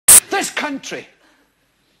This country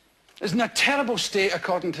is in a terrible state,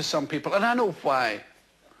 according to some people, and I know why.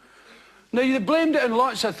 Now, you blamed it on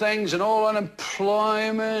lots of things, and all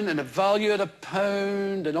unemployment, and the value of the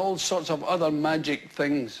pound, and all sorts of other magic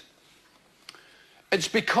things. It's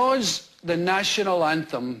because the national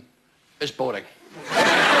anthem is boring. No!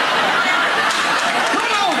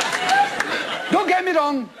 Don't get me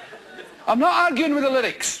wrong. I'm not arguing with the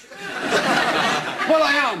lyrics. Well,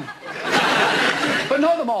 I am. But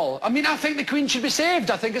not them all. I mean, I think the Queen should be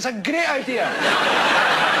saved. I think it's a great idea.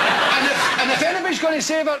 And if anybody's going to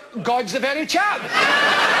save her, God's the very chap. Who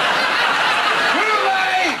am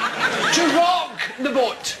I to rock the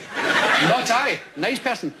boat? Not I. Nice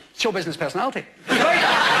person. Show business personality. Right?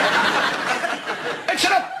 It's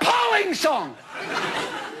an appalling song.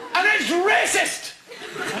 And it's racist.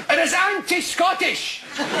 And it's anti-Scottish.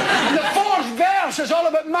 And the fourth verse is all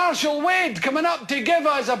about Marshall Wade coming up to give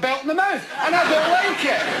us a belt in the mouth. And I don't like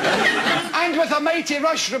it. And with a mighty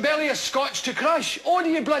rush, rebellious Scots to crush. Oh, do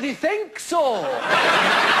you bloody think so?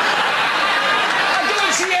 I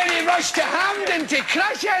don't see any rush to Hampden to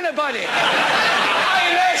crush anybody.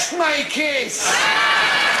 I rest my case.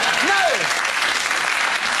 Now,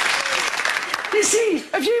 you see,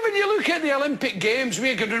 when you look at the Olympic Games,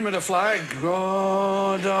 we go down with the flag.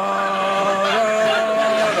 Da, da,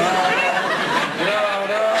 da,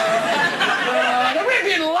 da, we're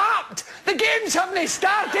being lapped. The games haven't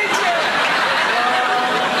started yet.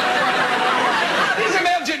 These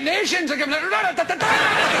emergent nations are coming out.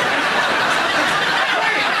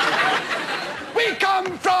 Right. We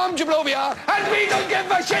come from Jablobia, and we don't give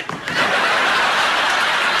a shit.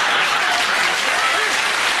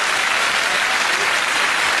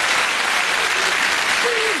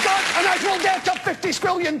 A natural debt of £50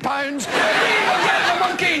 squillion. We will get the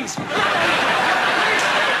monkeys.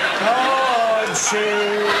 God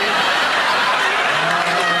save.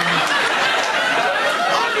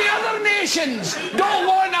 All the other nations don't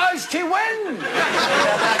want us to win.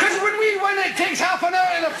 Because when we win, it takes half an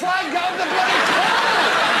hour and the flag out of the bloody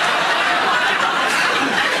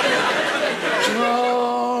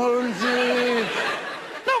pole.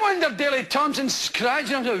 No wonder Daley Thompson's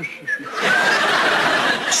scratching him.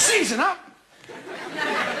 Season up.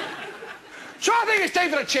 So I think it's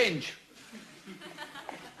time for a change.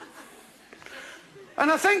 And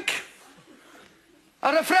I think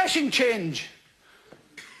a refreshing change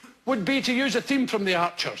would be to use a theme from the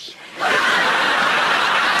Archers.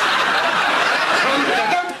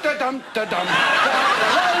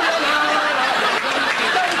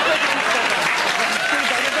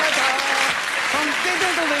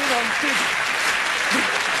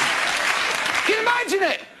 Can you imagine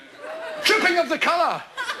it? Tripping of the colour.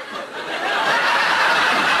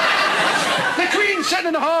 The Queen sitting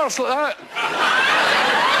in a horse like that.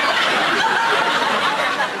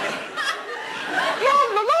 La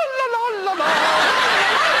la la la la la la.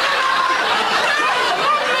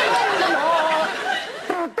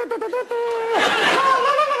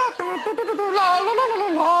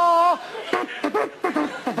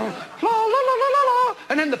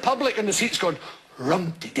 And then the public in the seats going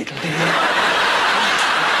rum-de-diddle-dee.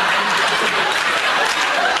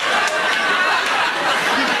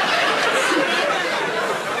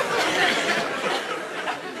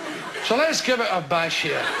 So let's give it a bash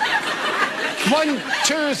here. 1,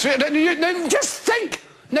 2, 3. Now just think.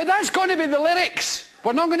 Now that's going to be the lyrics.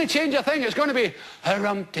 We're not going to change a thing. It's going to be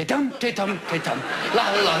rum-de-dum-de-dum-de-dum,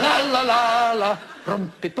 la la la la la la,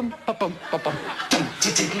 rum-de-bum-ba-bum-ba-bum,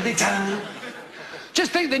 dum-de-diddle-de-dum.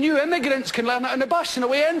 Just think the new immigrants can learn it on the bus on the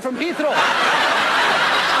way in from Heathrow.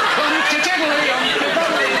 How do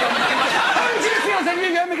you feel as a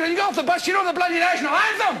new immigrant? You get off the bus, you know the bloody national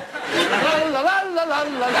anthem. La la la la la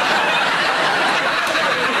la la.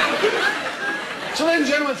 So ladies and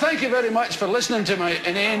gentlemen, thank you very much for listening to my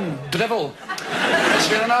inane drivel. It's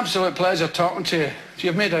been an absolute pleasure talking to you.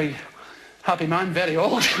 You've made a happy man very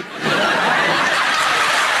old.